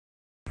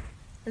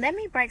Let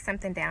me break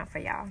something down for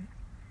y'all.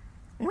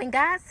 When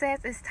God says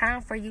it's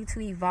time for you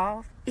to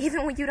evolve,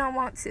 even when you don't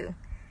want to,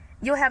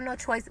 you'll have no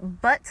choice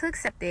but to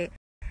accept it,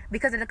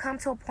 because it'll come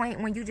to a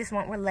point when you just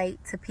won't relate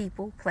to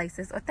people,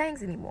 places, or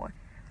things anymore.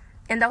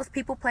 And those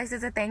people,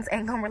 places, or things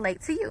ain't gonna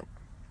relate to you.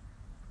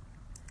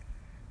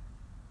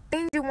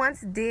 Things you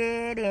once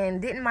did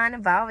and didn't mind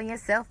involving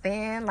yourself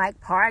in,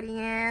 like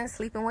partying,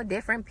 sleeping with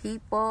different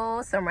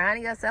people,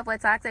 surrounding yourself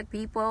with toxic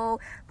people,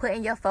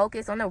 putting your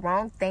focus on the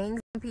wrong things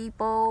and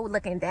people,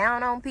 looking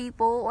down on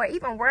people, or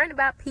even worrying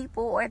about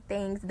people or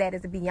things that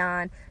is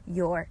beyond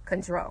your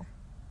control.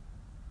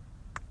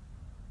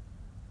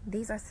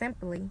 These are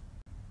simply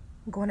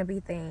going to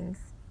be things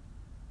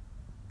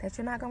that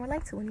you're not going to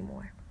relate to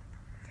anymore.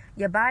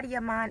 Your body,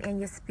 your mind, and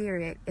your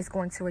spirit is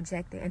going to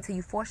reject it until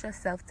you force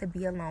yourself to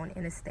be alone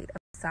in a state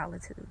of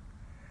solitude.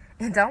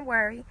 And don't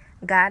worry,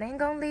 God ain't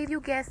going to leave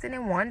you guessing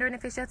and wondering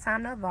if it's your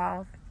time to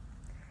evolve.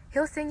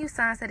 He'll send you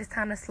signs that it's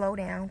time to slow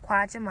down,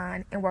 quiet your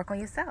mind, and work on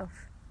yourself.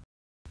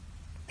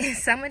 And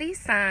some of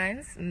these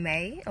signs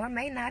may or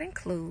may not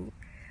include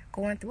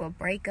going through a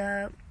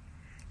breakup,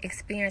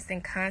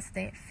 experiencing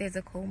constant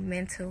physical,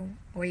 mental,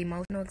 or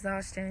emotional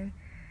exhaustion,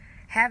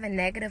 having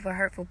negative or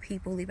hurtful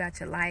people leave out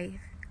your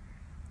life,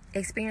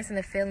 experiencing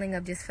the feeling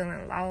of just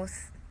feeling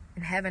lost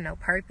and having no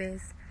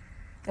purpose,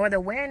 or the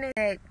awareness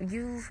that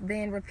you've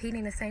been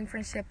repeating the same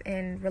friendship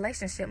and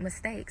relationship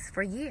mistakes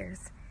for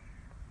years,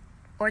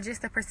 or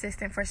just the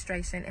persistent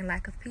frustration and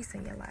lack of peace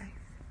in your life.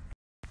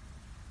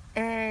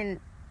 And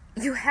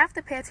you have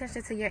to pay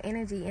attention to your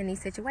energy in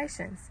these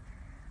situations,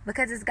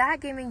 because it's God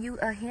giving you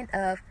a hint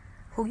of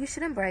who you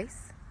should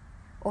embrace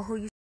or who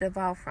you should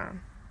evolve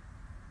from.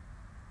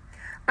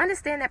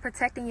 Understand that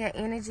protecting your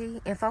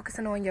energy and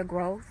focusing on your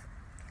growth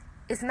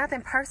is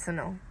nothing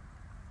personal.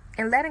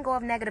 And letting go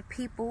of negative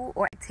people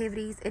or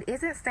activities, it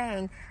isn't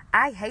saying,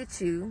 I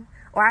hate you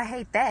or I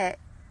hate that.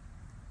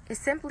 It's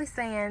simply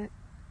saying,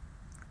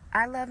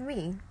 I love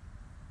me.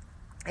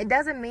 It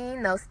doesn't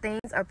mean those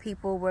things or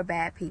people were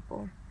bad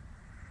people.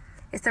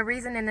 It's a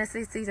reason in this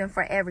season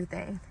for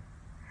everything.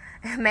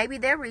 Maybe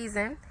their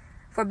reason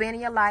for being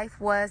in your life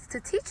was to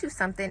teach you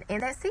something in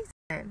that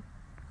season.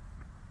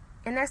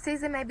 And their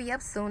season may be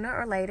up sooner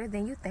or later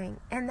than you think,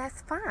 and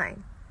that's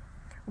fine.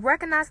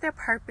 Recognize their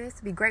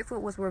purpose, be grateful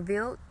it was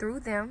revealed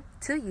through them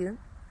to you,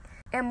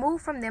 and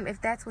move from them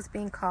if that's what's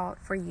being called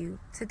for you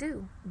to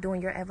do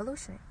during your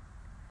evolution.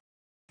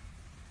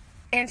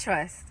 And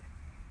trust,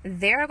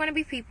 there are going to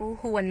be people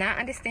who will not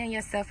understand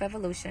your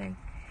self-evolution,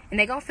 and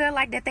they're going to feel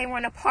like that they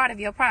weren't a part of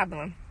your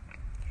problem.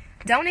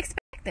 Don't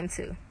expect them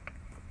to.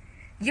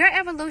 Your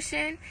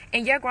evolution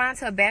and your grind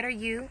to a better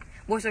you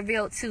was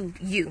revealed to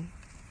you.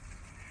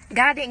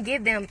 God didn't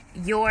give them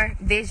your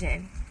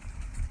vision.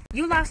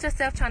 You lost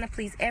yourself trying to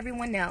please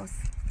everyone else.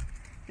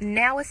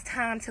 Now it's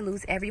time to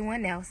lose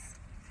everyone else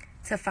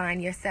to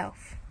find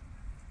yourself.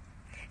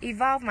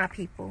 Evolve, my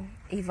people.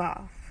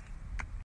 Evolve.